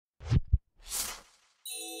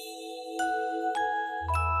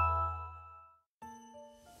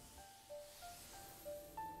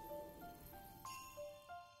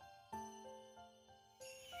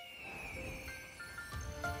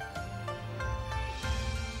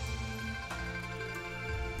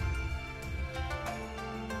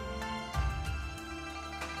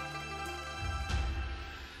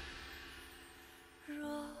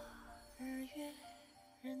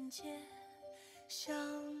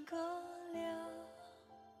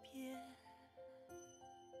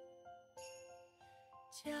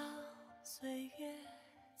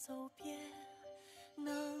走遍，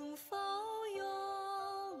能否永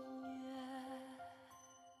远？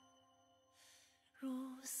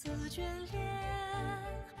如丝眷恋，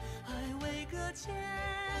爱未搁浅，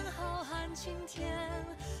浩瀚青天，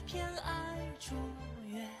偏爱逐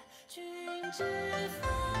月，君之风。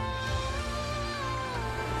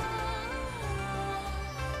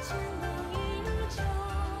千灯一日照，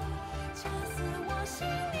恰似我心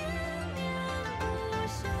念念不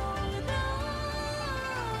休的。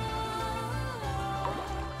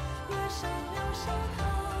月上柳梢桃，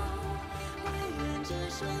唯愿只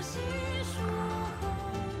手细数红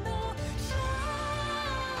豆沙。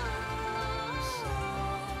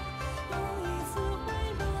又一次回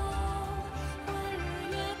眸，换日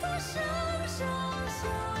月多生生相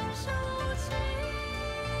守情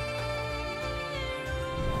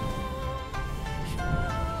如初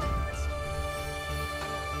见。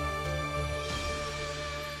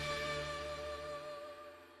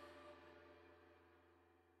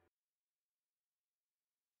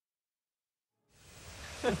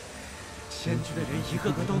前去的人一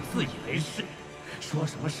个个都自以为是，说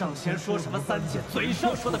什么上仙，说什么三界，嘴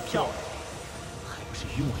上说的漂亮，还不是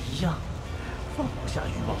与我一样，放不下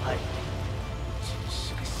欲望爱恋，真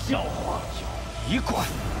是个笑话，有一怪。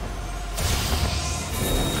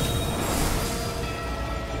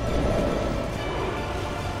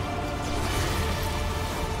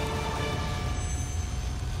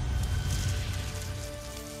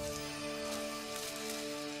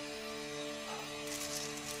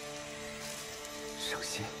圣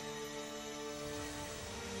仙，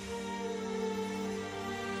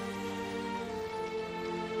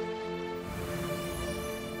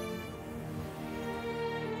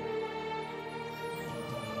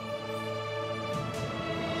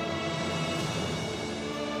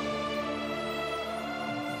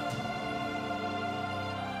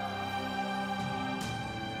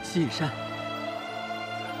吸引山，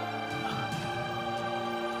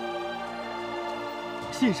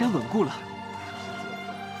吸引山稳固了。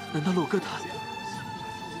难道洛哥他？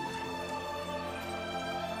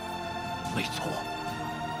没错，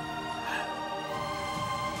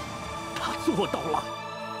他做到了。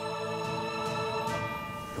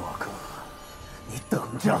洛哥，你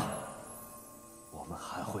等着，我们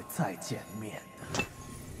还会再见面的。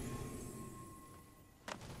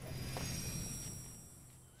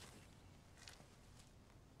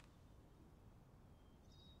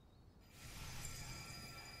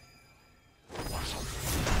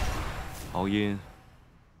敖阴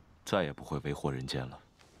再也不会为祸人间了。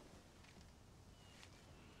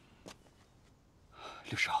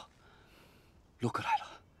刘少，洛哥来了。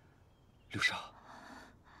刘少，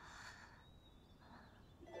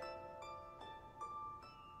可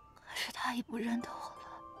是他已不认得我了。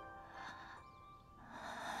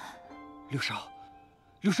刘少，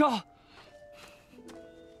刘少。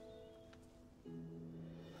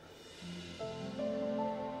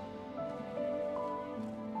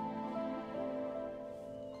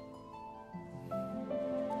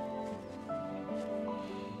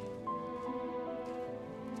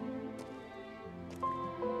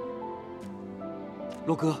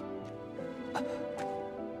洛哥，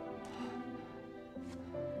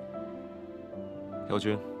妖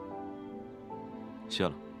君，谢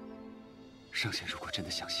了。圣贤如果真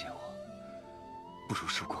的想谢我，不如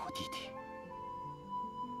恕过我弟弟。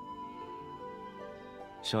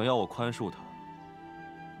想要我宽恕他，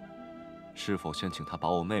是否先请他把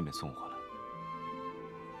我妹妹送回来？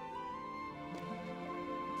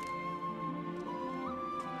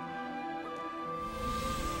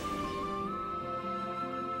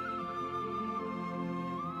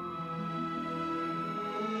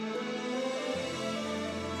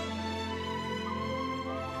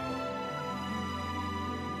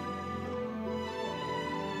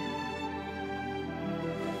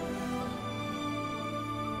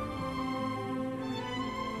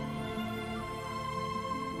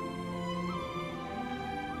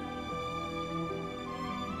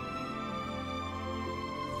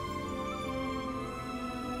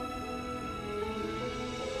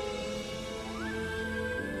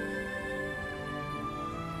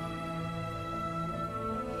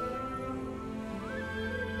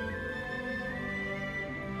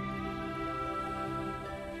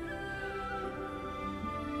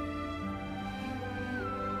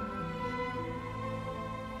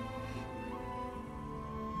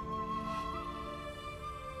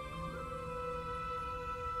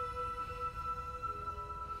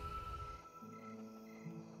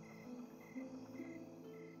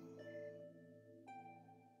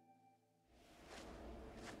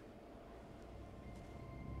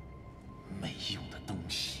没用的东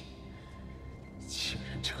西，竟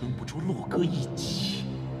然这撑不住洛哥一击。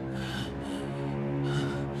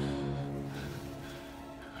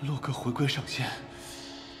洛哥回归上仙，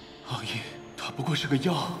昂音他不过是个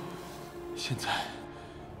妖，现在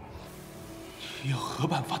你要何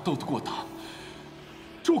办法斗得过他？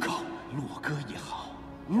住口！洛哥也好，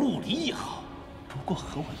陆离也好，不过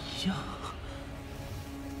和我一样。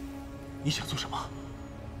你想做什么？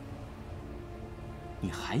你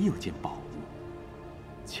还有件宝物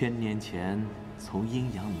，1000年前从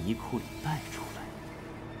阴阳迷窟里带出来。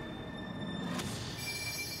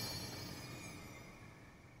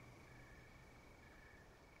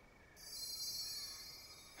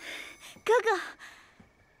哥哥，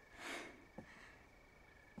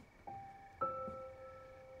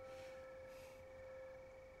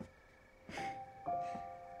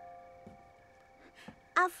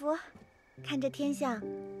阿福，看这天象，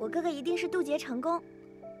我哥哥一定是渡劫成功。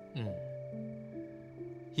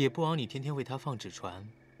也不枉你天天为他放纸船，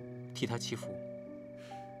替他祈福。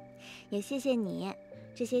也谢谢你，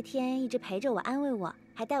这些天一直陪着我、安慰我，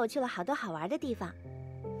还带我去了好多好玩的地方。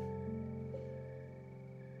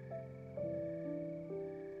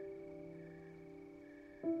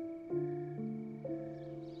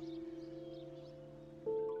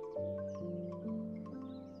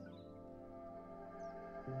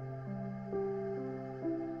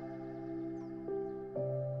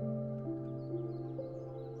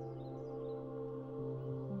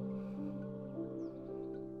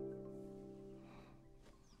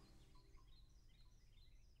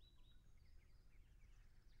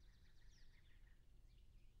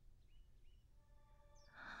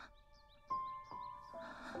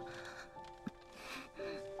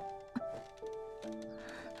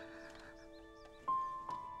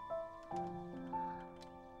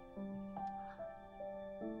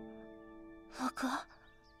洛哥，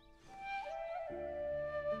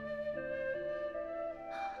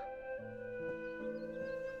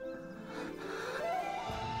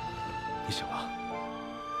你醒了？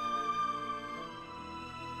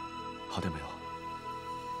好点没有？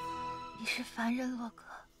你是凡人洛哥，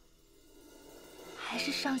还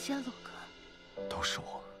是上仙洛哥？都是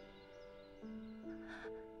我。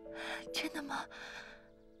真的吗？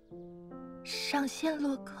上仙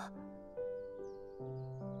洛哥。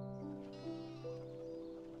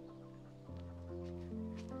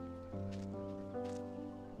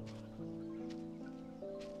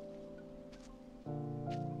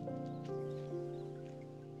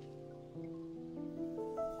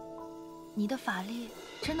你的法力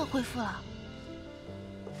真的恢复了。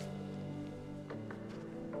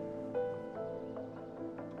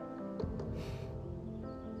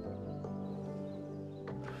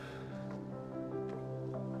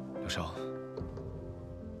刘少，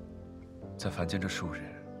在凡间这数日，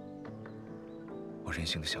我任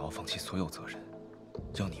性的想要放弃所有责任，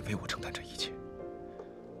要你为我承担这一切，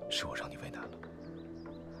是我让你为难了。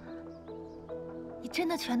你真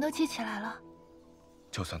的全都记起来了？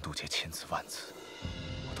就算渡劫1000次万次，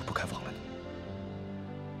我都不该忘了你。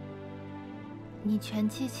你全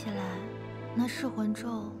记起来，那噬魂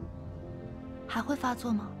咒还会发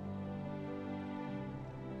作吗？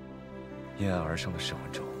因爱而生的噬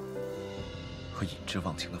魂咒和引之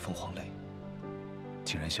忘情的凤凰泪，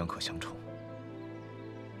竟然相克相冲，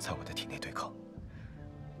在我的体内对抗，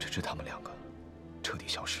直至他们两个彻底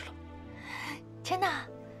消失了。真的？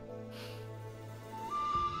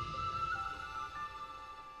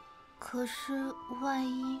可是万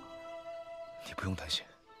一……你不用担心。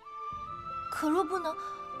可若不能……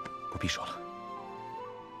不必说了。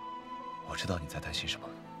我知道你在担心什么，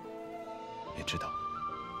也知道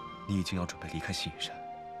你已经要准备离开西隐山。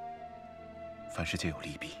凡事皆有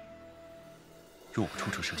利弊，若我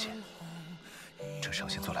出处涉险，这上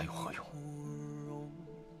仙做来有何用？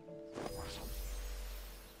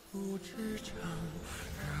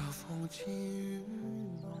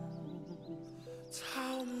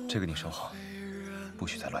这个你收好，不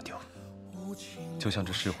许再乱丢。就像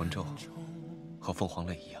这噬魂咒和凤凰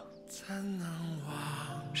泪一样，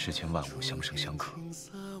世间万物相生相克，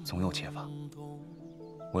总有解法。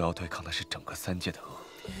我要对抗的是整个3界的恶。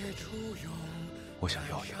我想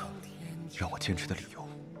要一个让我坚持的理由。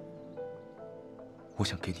我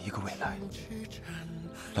想给你一个未来，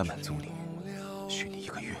来满足你，许你一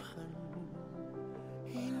个愿。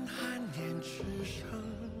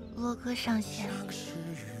洛哥上仙，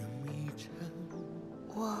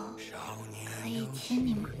我可以亲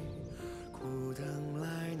你吗？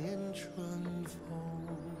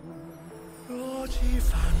若几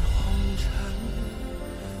番红尘，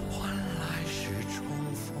换来是重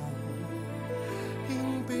逢。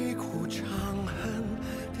因悲苦长恨，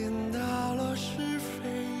颠倒了是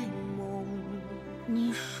非梦。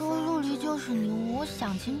你说我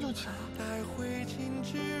想亲就亲了。待灰烬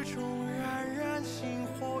之中冉冉星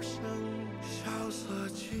火生，萧瑟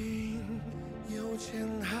尽，又见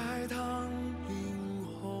海棠映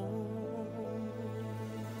红。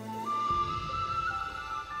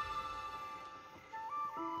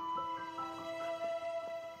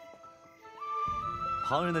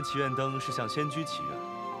旁人的祈愿灯是向仙居祈愿，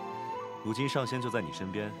如今上仙就在你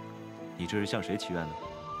身边，你这是向谁祈愿呢？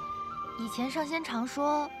以前上仙常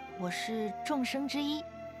说我是众生之一，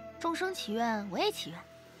众生祈愿我也祈愿，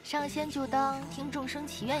上仙就当听众生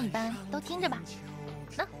祈愿一般，都听着吧。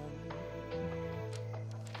那。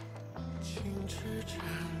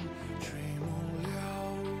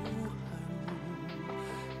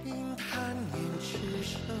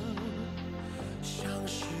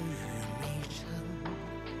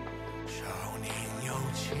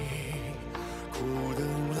苦等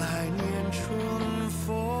来年春风，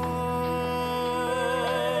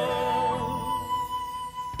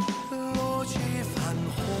落几番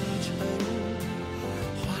红尘，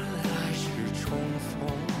换来世重逢。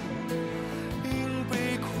因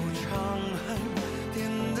悲苦长恨，颠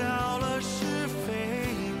倒了是非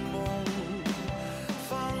梦。放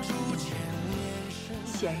逐千年身，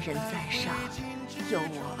仙人在上，佑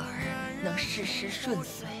我儿能事事顺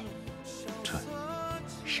遂。准。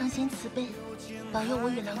上仙慈悲，保佑我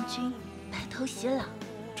与郎君白头偕老。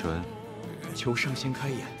准，求上仙开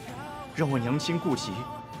眼，让我娘亲顾疾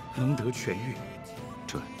能得痊愈。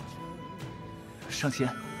准。上仙，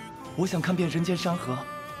我想看遍人间山河。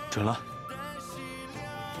准了。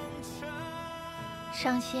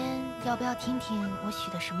上仙，要不要听听我许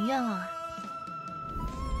的什么愿望啊？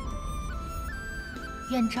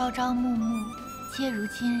愿朝朝暮暮皆如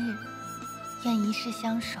今日，愿一世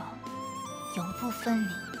相守，永不分离。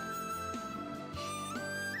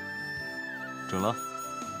准了。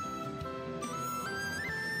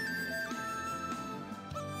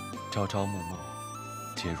朝朝暮暮，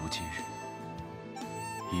皆如今日，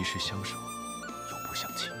一世相守，永不相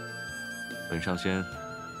弃。本上仙，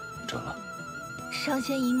准了。上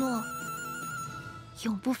仙一诺，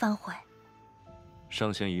永不反悔。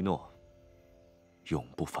上仙一诺，永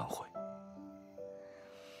不反悔。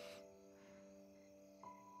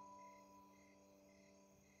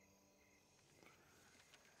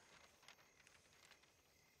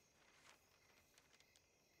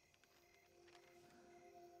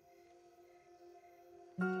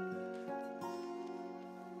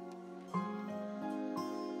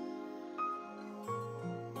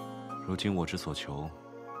如今我之所求，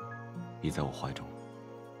已在我怀中。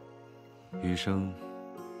余生，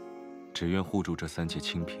只愿护住这三界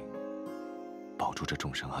清平，保住这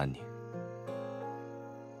众生安宁。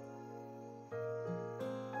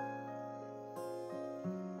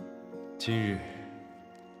今日，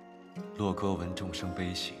洛哥闻众生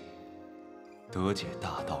悲喜，得解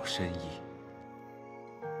大道深意，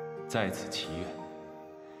在此祈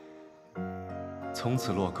愿：从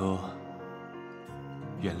此洛哥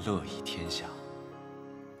愿乐以天下，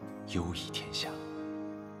忧以天下，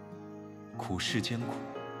苦世间苦，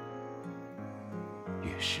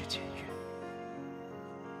悦世间悦，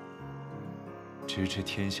直至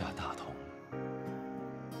天下大同，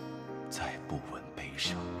再不闻悲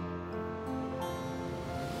伤。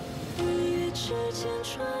日月之间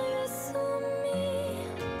穿越宿命，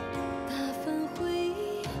大分回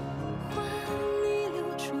忆，换你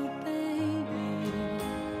留住悲语。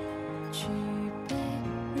举杯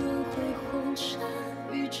轮回红尘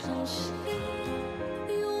与潮汐，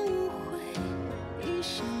永无悔一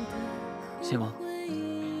生的仙王，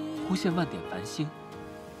忽现万点繁星，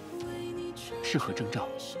是何征兆？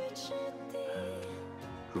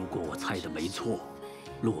如果我猜的没错，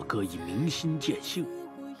洛哥已明心见性，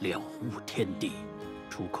了悟天地，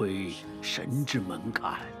初窥神之门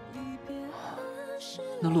槛。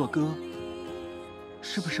那洛哥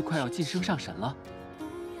是不是快要晋升上神了？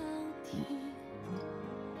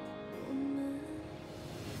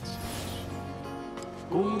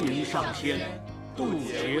恭迎上仙，渡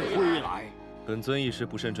劫归来。本尊一时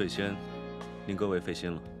不慎坠仙，令各位费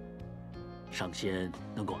心了。上仙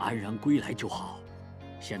能够安然归来就好。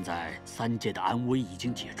现在三界的安危已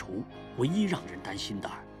经解除，唯一让人担心的，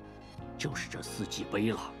就是这四季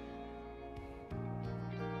杯了。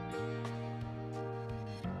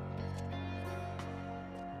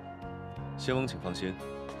仙翁请放心，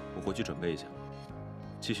我回去准备一下，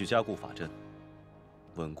继续加固法阵，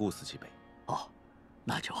稳固四季杯。哦，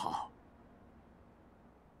那就好。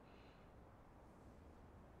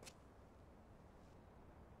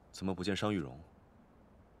怎么不见商玉荣？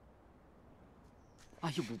哎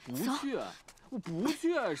呀，我不去，我不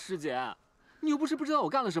去，师姐，你又不是不知道我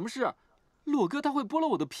干了什么事，洛哥他会剥了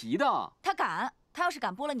我的皮的。他敢？他要是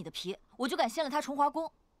敢剥了你的皮，我就敢掀了他崇华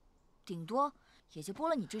宫，顶多也就剥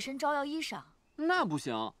了你这身招摇衣裳。那不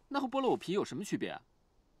行，那和剥了我皮有什么区别？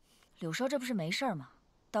柳少这不是没事吗？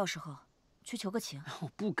到时候去求个情。我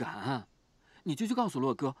不敢，你就去告诉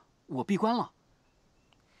洛哥，我闭关了。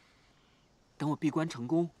等我闭关成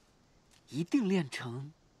功，一定练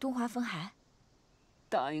成东华风骸。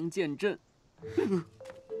大英剑阵。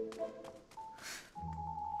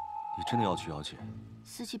你真的要去姚姐？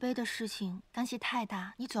四季杯的事情干系太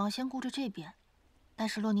大，你总要先顾着这边。但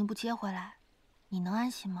是洛宁不接回来，你能安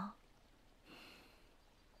心吗？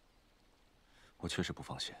我确实不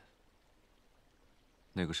放心。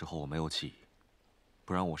那个时候我没有记忆，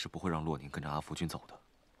不然我是不会让洛宁跟着阿福君走的。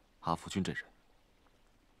阿福君这人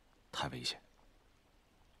太危险。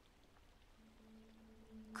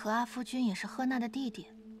可阿夫君也是赫娜的弟弟，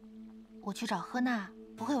我去找赫娜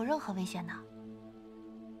不会有任何危险的。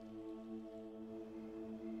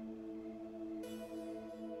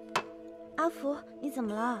阿福，你怎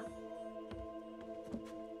么了？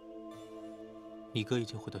你哥已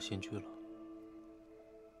经回到仙居了，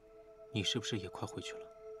你是不是也快回去了？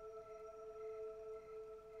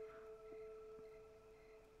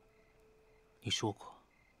你说过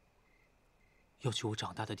要去我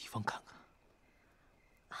长大的地方看看。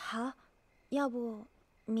好，要不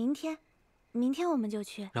明天我们就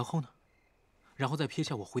去。然后呢？然后再撇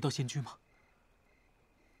下我回到仙居吗？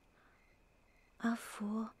阿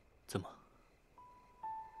福，怎么？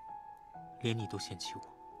连你都嫌弃我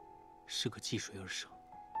是个济水而生、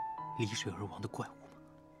离水而亡的怪物吗？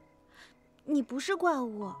你不是怪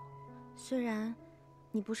物，虽然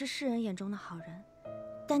你不是世人眼中的好人，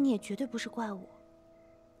但你也绝对不是怪物。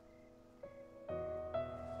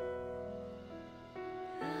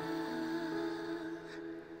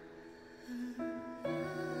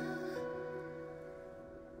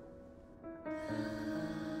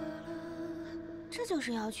这就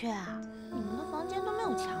是妖雀啊！你们的房间都没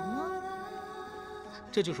有墙吗？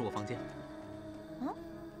这就是我房间。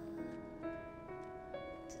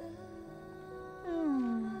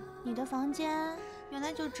你的房间原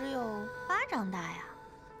来就只有巴掌大呀！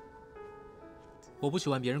我不喜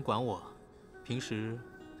欢别人管我，平时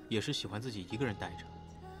也是喜欢自己一个人待着。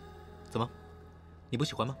怎么，你不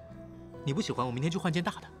喜欢吗？你不喜欢，我明天就换间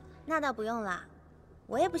大的。那倒不用啦，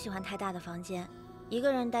我也不喜欢太大的房间，一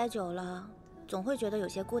个人待久了，总会觉得有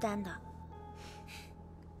些孤单的。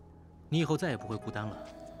你以后再也不会孤单了，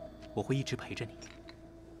我会一直陪着你。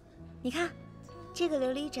你看，这个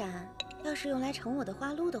琉璃盏要是用来盛我的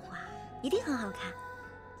花露的话，一定很好看。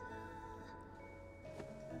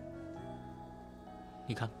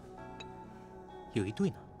你看，有一对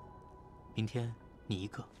呢。明天你一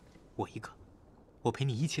个，我一个，我陪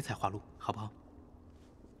你一起采花露，好不好？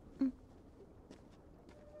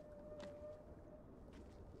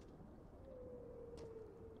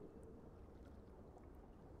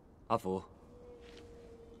阿福，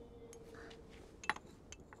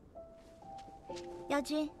妖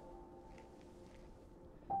君，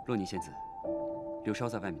洛宁仙子，柳梢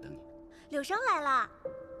在外面等你。柳梢来了。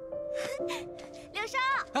柳梢，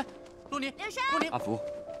哎，洛宁，柳梢，洛宁，阿福，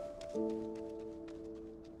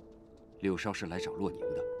柳梢是来找洛宁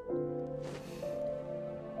的。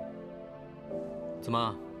怎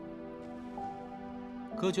么，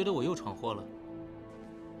哥觉得我又闯祸了？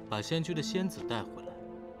把仙居的仙子带回来。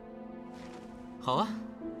好啊，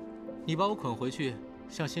你把我捆回去，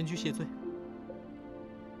向仙居谢罪。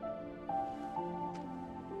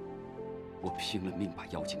我拼了命把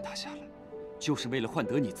妖精打下来，就是为了换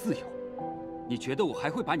得你自由。你觉得我还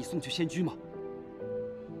会把你送去仙居吗？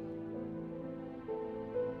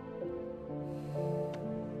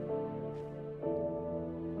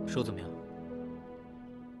说怎么样？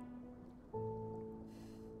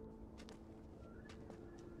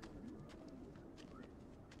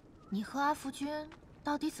你和阿福君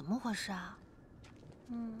到底怎么回事啊？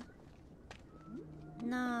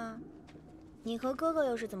那你和哥哥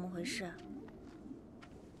又是怎么回事？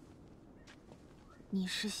你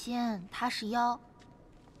是仙，他是妖，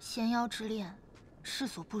仙妖之恋，世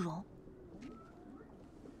所不容。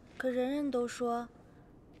可人人都说，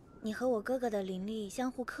你和我哥哥的灵力相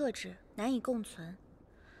互克制，难以共存。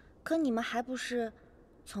可你们还不是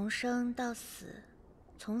从生到死，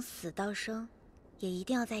从死到生，也一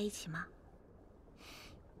定要在一起吗？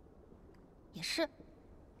也是。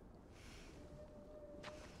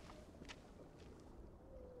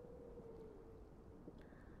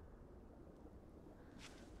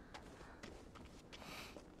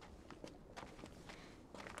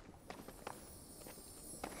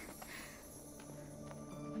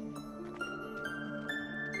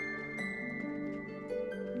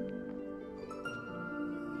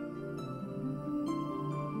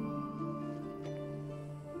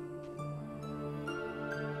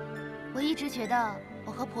一直觉得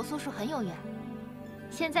我和婆娑树很有缘，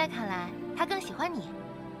现在看来他更喜欢你。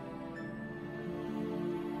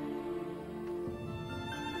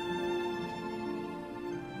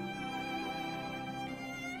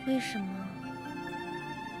为什么？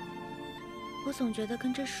我总觉得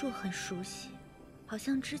跟这树很熟悉，好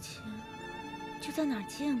像之前就在哪儿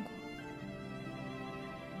见过。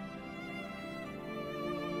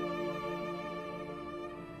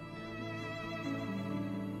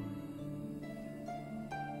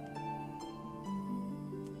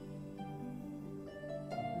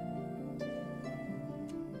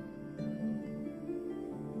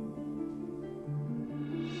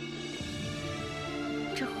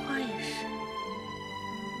这花也是，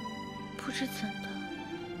不知怎的，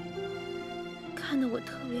看得我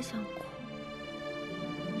特别想哭。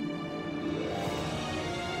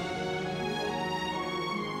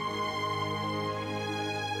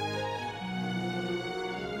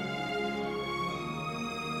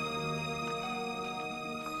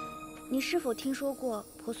你是否听说过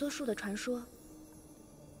婆娑树的传说？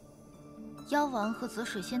妖王和泽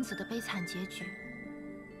水仙子的悲惨结局，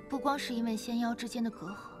不光是因为仙妖之间的隔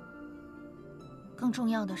阂，更重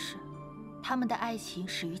要的是，他们的爱情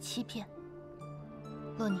始于欺骗。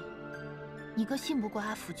洛宁，你哥信不过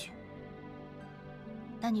阿福君，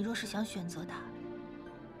但你若是想选择他，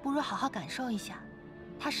不如好好感受一下，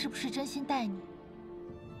他是不是真心待你。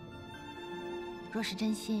若是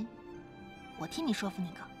真心，我替你说服你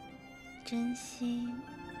哥。真心，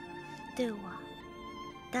对我，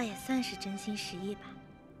倒也算是真心实意吧。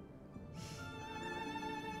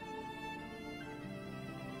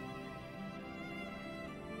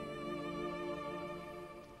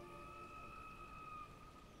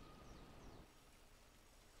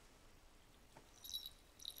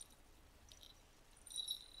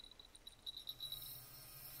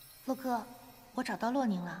洛哥，我找到洛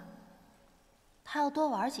宁了，他要多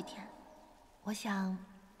玩几天，我想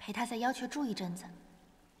陪他在妖雀住一阵子。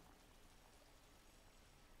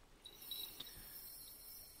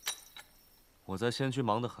我在仙区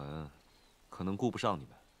忙得很，可能顾不上你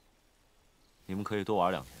们。你们可以多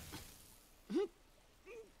玩2天。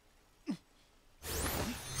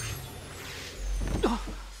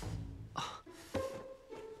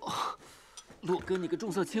洛哥，你个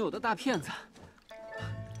重色轻友的大骗子，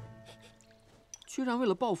居然为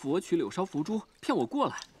了报复我取柳梢伏珠，骗我过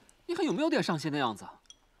来！你还有没有点上心的样子？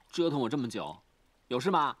折腾我这么久，有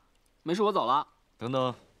事吗？没事，我走了。等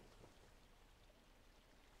等。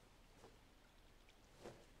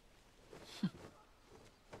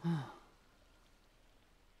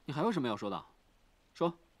你还有什么要说的？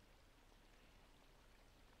说。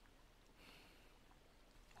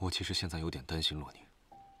我其实现在有点担心洛宁。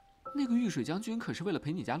那个玉水将军可是为了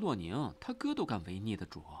陪你家洛宁，他哥都敢违逆的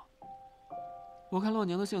主。我看洛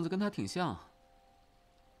宁的性子跟他挺像。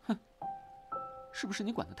哼，是不是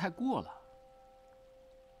你管得太过了？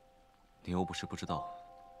你又不是不知道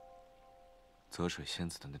泽水仙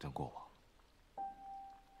子的那段过往。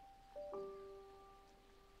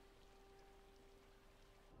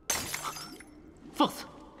放肆！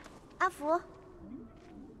阿福，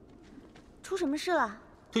出什么事了？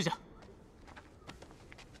退下。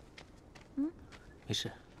没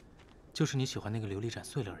事，就是你喜欢那个琉璃盏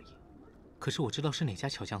碎了而已。可是我知道是哪家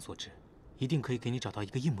巧匠所制，一定可以给你找到一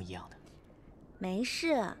个一模一样的。没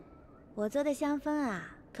事，我做的香氛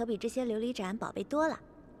啊，可比这些琉璃盏宝贝多了。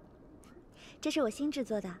这是我新制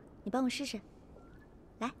作的，你帮我试试。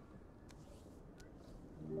来，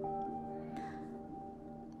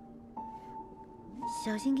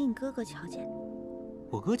小心给你哥哥瞧见。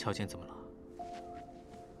我哥瞧见怎么了？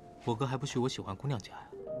我哥还不许我喜欢姑娘家呀。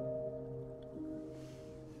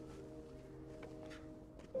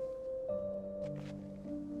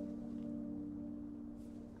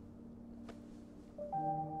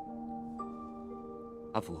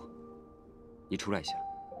阿福，你出来一下。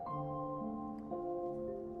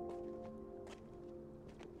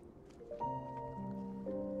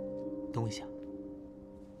等我一下。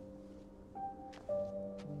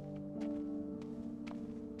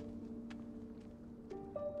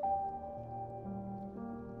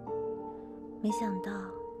没想到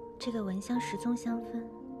这个闻香识踪香氛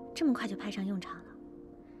这么快就派上用场了，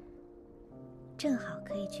正好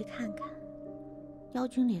可以去看看妖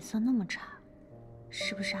君脸色那么差，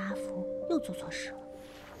是不是阿福又做错事了？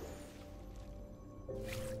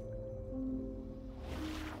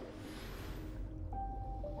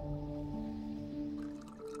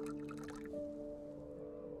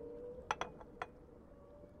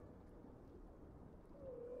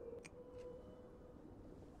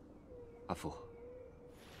阿福，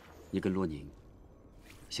你跟洛宁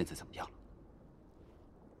现在怎么样了？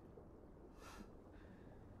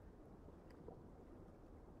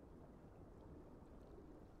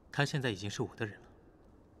他现在已经是我的人了。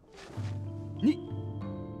你，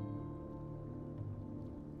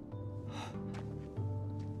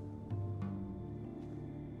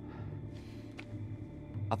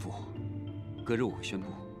阿福，隔日我会宣布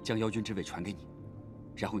将妖君之位传给你，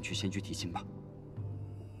然后你去仙居提亲吧。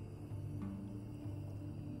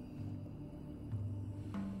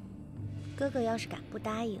哥哥要是敢不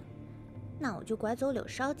答应，那我就拐走柳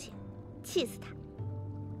梢姐，气死他。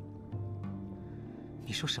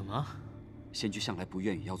你说什么？仙居向来不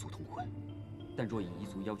愿与妖族通婚，但若以彝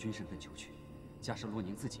族妖君身份求娶，加上洛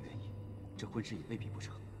宁自己愿意，这婚事也未必不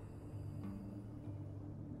成。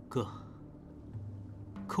哥，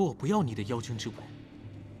可我不要你的妖君之位。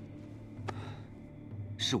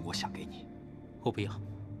是我想给你，我不要，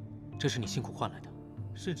这是你辛苦换来的，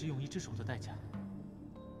甚至用一只手的代价。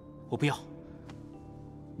我不要。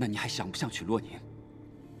那你还想不想娶洛宁？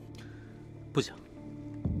不想。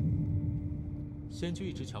仙居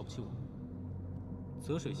一直瞧不起我。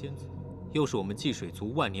泽水仙子又是我们济水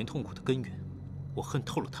族万年痛苦的根源，我恨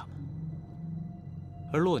透了他们。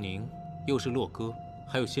而洛宁又是洛哥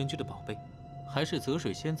还有仙居的宝贝，还是泽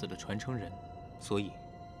水仙子的传承人，所以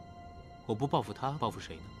我不报复他，报复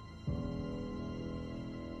谁呢？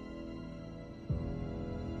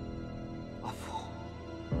阿福，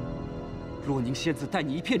洛宁仙子待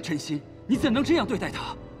你一片真心，你怎能这样对待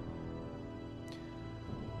她？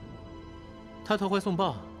他投怀送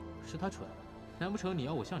抱，是他蠢。难不成你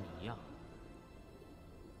要我像你一样，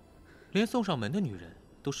连送上门的女人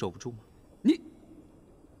都守不住吗？你，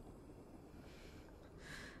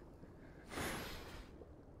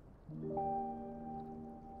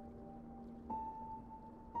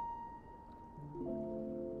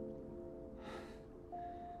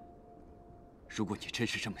如果你真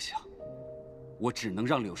是这么想，我只能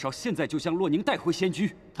让柳梢现在就将洛宁带回仙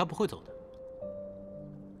居。他不会走的，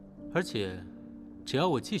而且，只要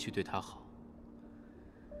我继续对他好。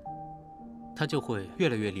他就会越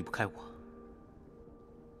来越离不开我。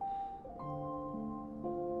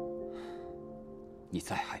你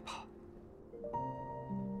再害怕，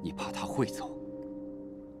你怕他会走。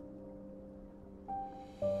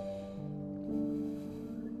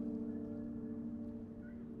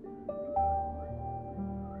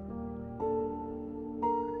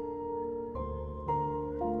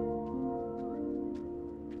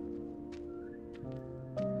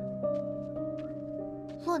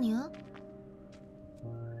洛宁。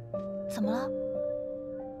怎么了？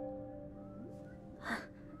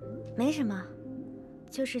没什么，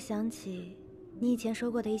就是想起你以前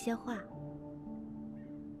说过的一些话。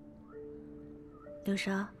柳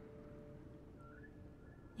梢，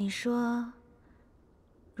你说，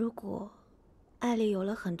如果爱里有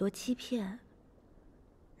了很多欺骗，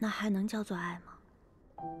那还能叫做爱吗？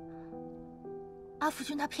阿福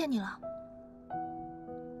君他骗你了？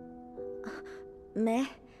没，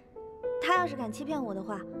他要是敢欺骗我的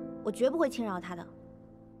话，我绝不会轻饶他的。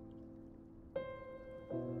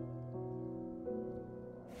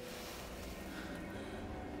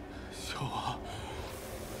救我！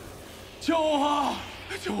救我！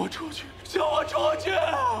救我出去！救我出去！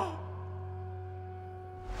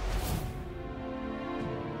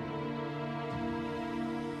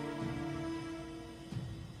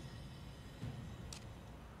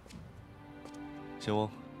仙翁，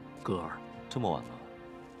哥儿，这么晚了，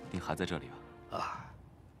您还在这里啊？啊，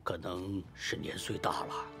可能是年岁大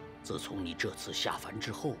了。自从你这次下凡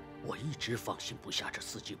之后，我一直放心不下这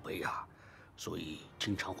四季杯啊，所以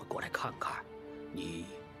经常会过来看看。你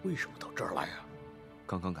为什么到这儿来啊？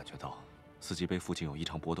刚刚感觉到四季杯附近有异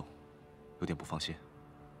常波动，有点不放心，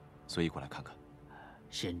所以过来看看。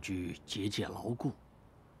仙居结界牢固，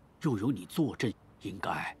又有你坐镇，应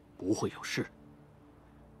该不会有事。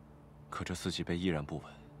可这四季杯依然不稳，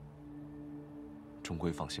终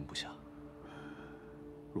归放心不下。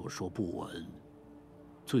若说不稳，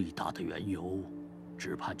最大的缘由，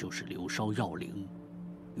只怕就是柳梢药灵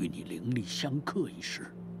与你灵力相克一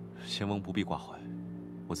事。仙翁不必挂怀，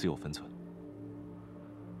我自有分寸。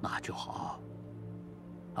那就好。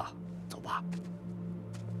啊，走吧。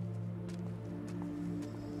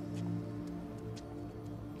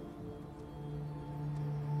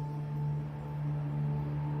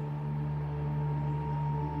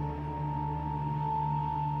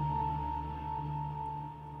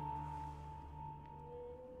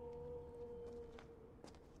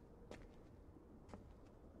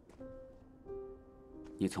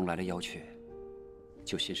你从来了妖阙，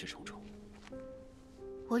就心事重重。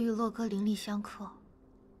我与洛哥灵力相克，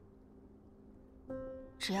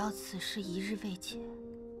只要此事一日未解，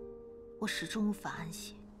我始终无法安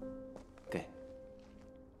息。给。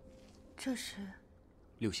这是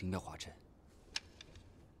六星妙华阵。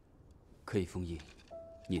可以封印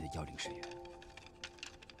你的妖灵之源，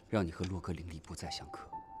让你和洛哥灵力不再相克。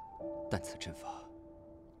但此阵法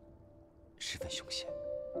十分凶险，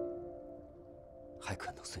还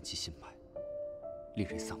可能损及心脉，令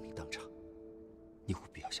人丧命当场。你务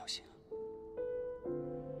必要小心。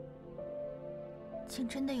竟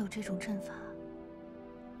真的有这种阵法？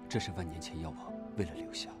这是万年前妖王为了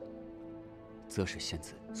留下泽水仙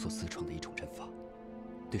子所私创的一种阵法，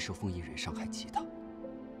对受封印人伤害极大。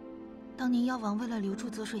当年妖王为了留住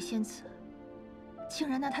泽水仙子，竟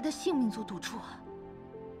然拿她的性命做赌注啊！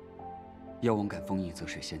妖王敢封印泽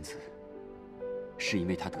水仙子，是因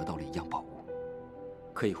为他得到了一样宝物，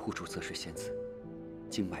可以护住泽水仙子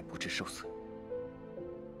经脉不致受损。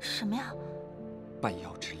什么呀？半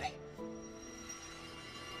妖之泪。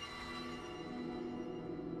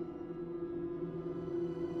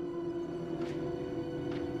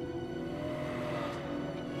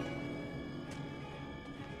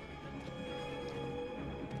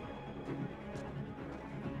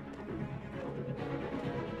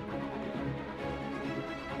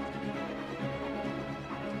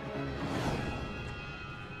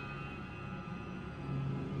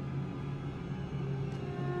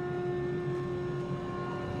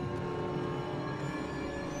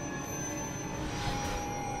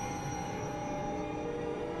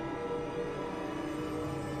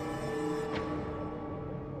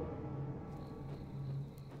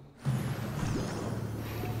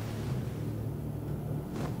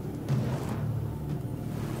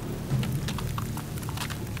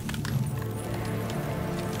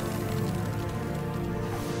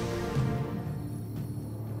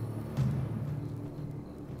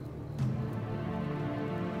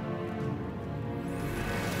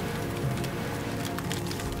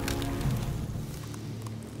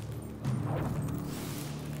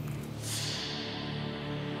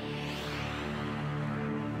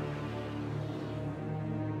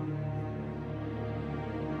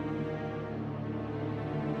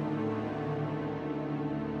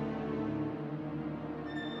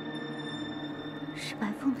是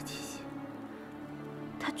白凤的气息，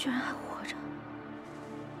她居然还活着。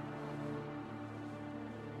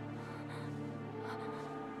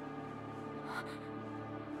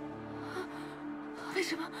为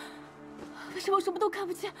什么？为什么我什么都看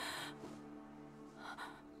不见？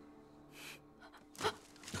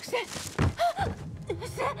谁？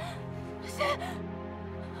谁？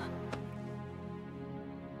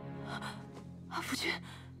夫君，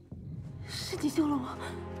是你救了我。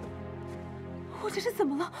我这是怎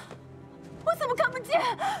么了？我怎么看不见？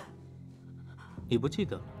你不记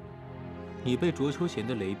得了？你被卓秋贤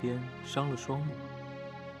的雷鞭伤了双目，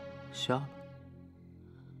瞎了。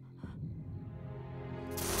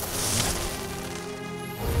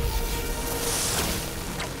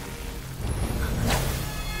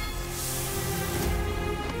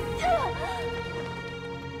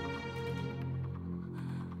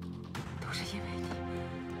都是因为你，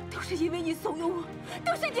都是因为你怂恿我，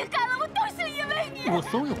都是你害了我，都是因为你。我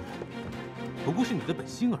怂恿的，不过是你的本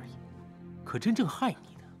心而已。可真正害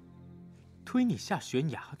你的，推你下悬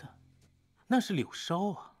崖的，那是柳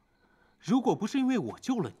梢啊！如果不是因为我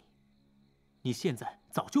救了你，你现在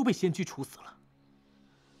早就被仙居处死了。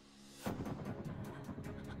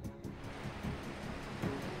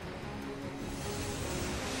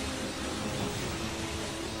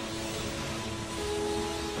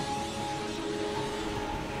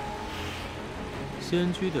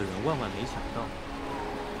仙居的人万万没想到，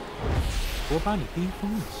我把你冰封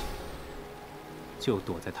了起来，就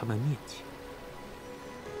躲在他们面前。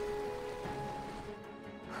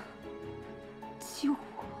救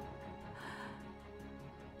我！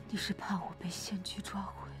你是怕我被仙居抓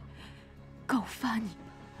回，告发你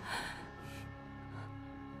吗？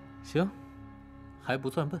行，还不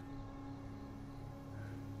算笨。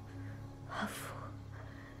阿福，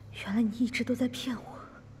原来你一直都在骗我。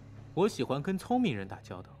我喜欢跟聪明人打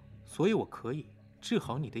交道，所以我可以治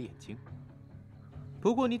好你的眼睛。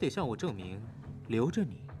不过你得向我证明，留着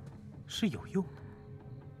你是有用的。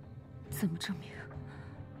怎么证明？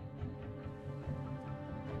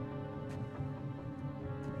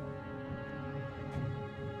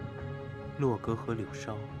洛哥和柳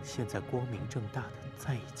梢现在光明正大的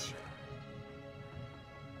在一起了，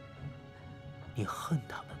你恨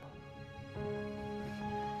他们吗？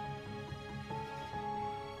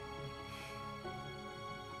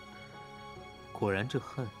果然这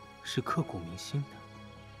恨是刻骨铭心的，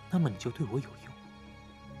那么你就对我有用。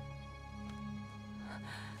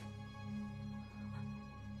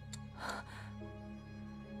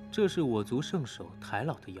这是我族圣手台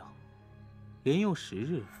老的药，连用10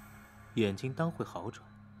日，眼睛当会好转。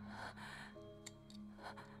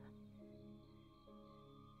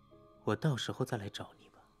我到时候再来找你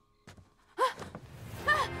吧。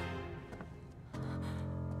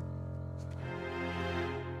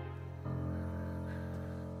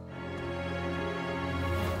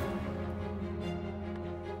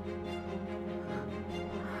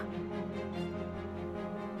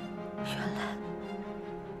原来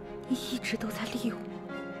你一直都在利用我。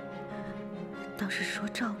当时说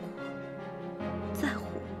照顾我、在乎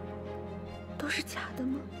我，都是假的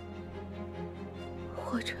吗？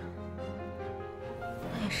或者，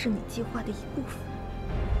那也是你计划的一部分？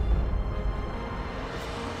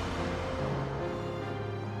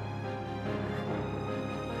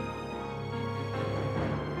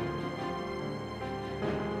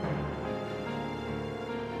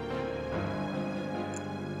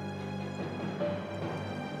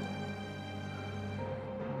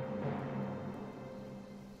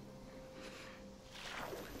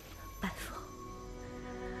白凤，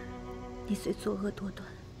你虽作恶多端，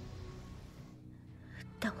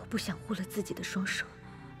但我不想误了自己的双手。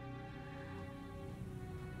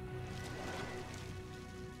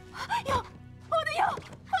药，我的药，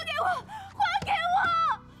还给我，还给我！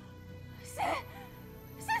谁？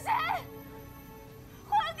是谁？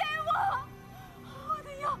还给我！我的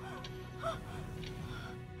药！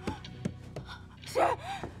是。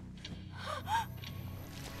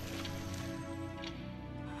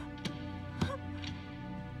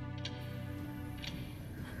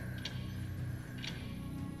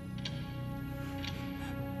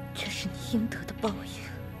这是你应得的报应。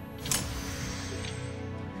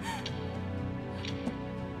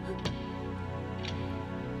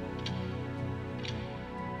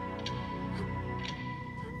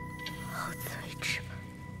好自为之吧。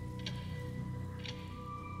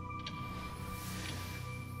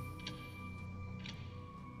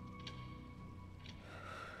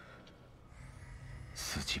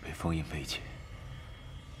四季被封印被解，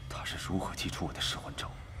他是如何祭出我的噬魂咒？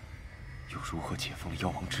又如何解封了妖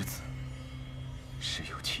王之子？事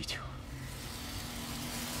有蹊跷。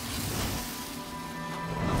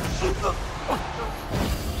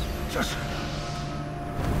这是。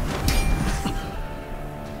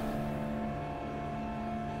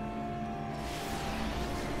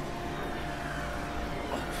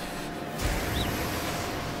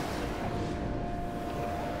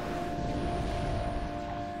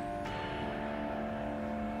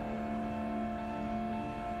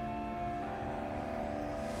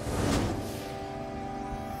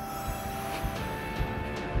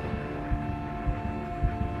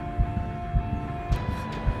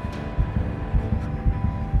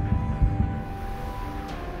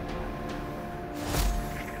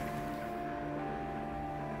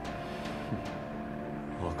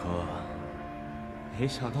没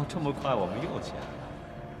想到这么快我们又见了，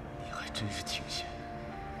你还真是清闲。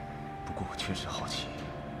不过我确实好奇，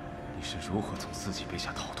你是如何从四季杯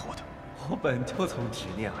下逃脱的？我本就从执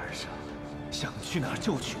念而生，想去哪儿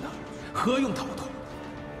就去哪儿，何用逃脱？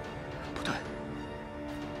不对，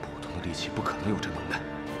普通的力气不可能有这能耐。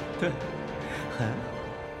对，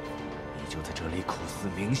你就在这里苦思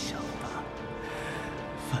冥想吧，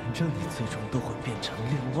反正你最终都会变成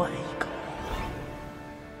另外一个。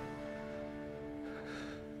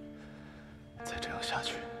下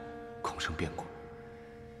去，恐生变故。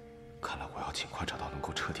看来我要尽快找到能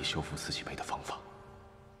够彻底修复四季杯的方法。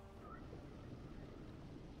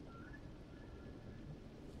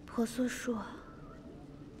婆娑说，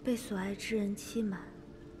被所爱之人欺瞒、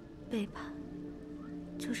背叛，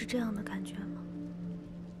就是这样的感觉吗？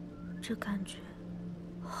这感觉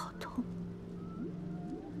好痛。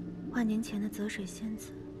万年前的泽水仙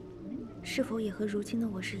子，是否也和如今的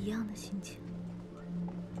我是一样的心情？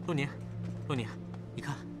洛宁，洛宁。你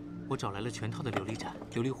看，我找来了全套的琉璃盏、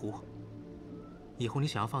琉璃壶。以后你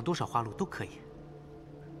想要放多少花露都可以。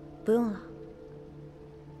不用了。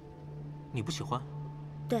你不喜欢？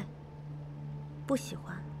对，不喜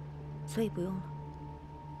欢，所以不用了。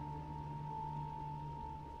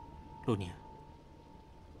陆宁，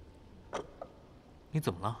你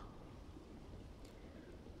怎么了？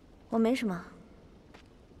我没什么，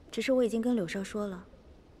只是我已经跟柳少说了，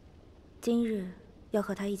今日要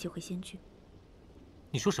和他一起回仙居。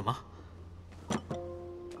你说什么？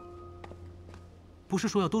不是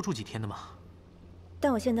说要多住几天的吗？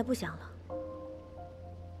但我现在不想了。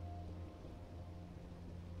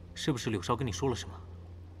是不是柳少跟你说了什么？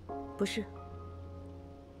不是，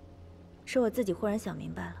是我自己忽然想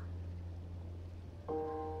明白了。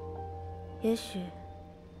也许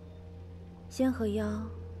仙和妖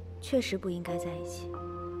确实不应该在一起。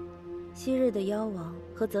昔日的妖王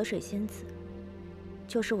和泽水仙子，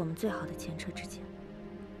就是我们最好的前车之鉴。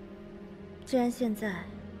既然现在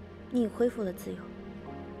你已恢复了自由，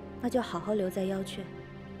那就好好留在妖阙，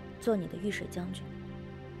做你的御水将军。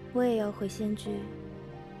我也要回仙居，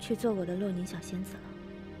去做我的洛宁小仙子了。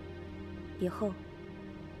以后，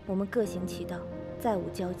我们各行其道，再无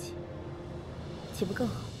交集，岂不更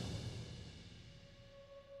好？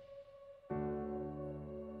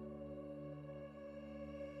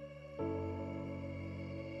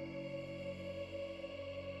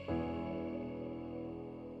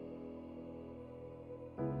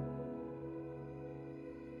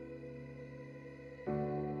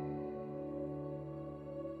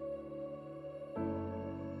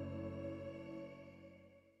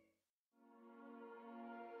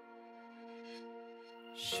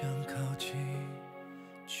想靠近，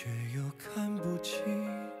却又看不清，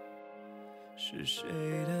是谁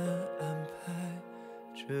的安排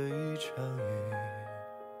这一场雨？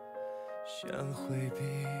想回避，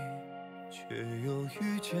却又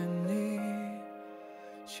遇见你，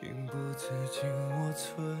情不自禁我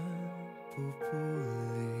寸步不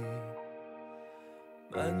离。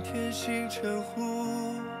满天星辰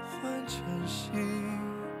呼唤晨曦，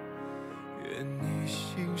愿你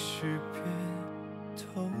心事变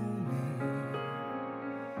透明，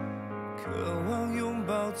渴望拥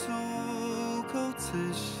抱足够仔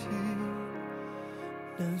细，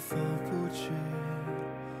能否不知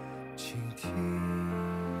倾听？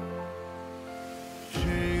日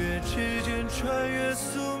月之间穿越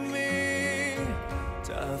宿命，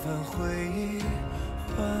打翻回忆，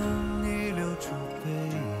换你留住背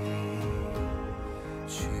影，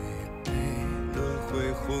去被轮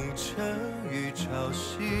回红尘与潮汐。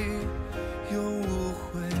用无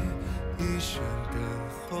悔一生等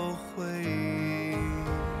候回应，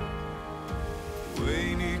为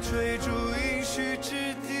你追逐应许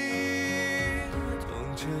之地，痛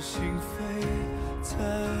彻心扉，再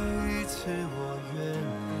一次我愿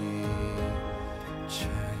意。沉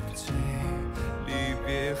醉离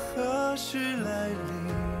别何时来临，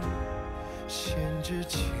先知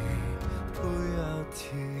情不要提，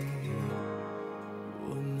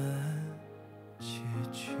我们结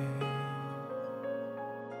局。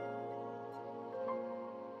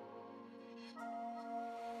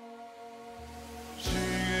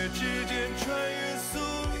之间穿越宿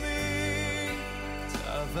命，打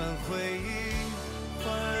翻回忆，换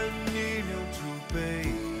你留住背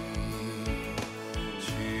影，去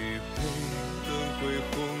陪轮回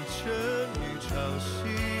红尘与潮汐，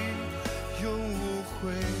用无悔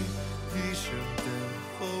一生等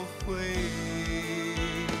候回应，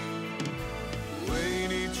为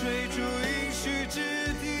你追逐应许之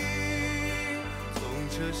地，痛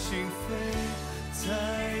彻心扉，再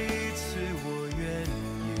一次我愿意。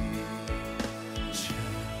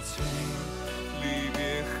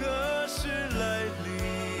何时来临？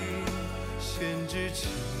先知情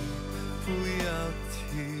不要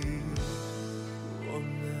提。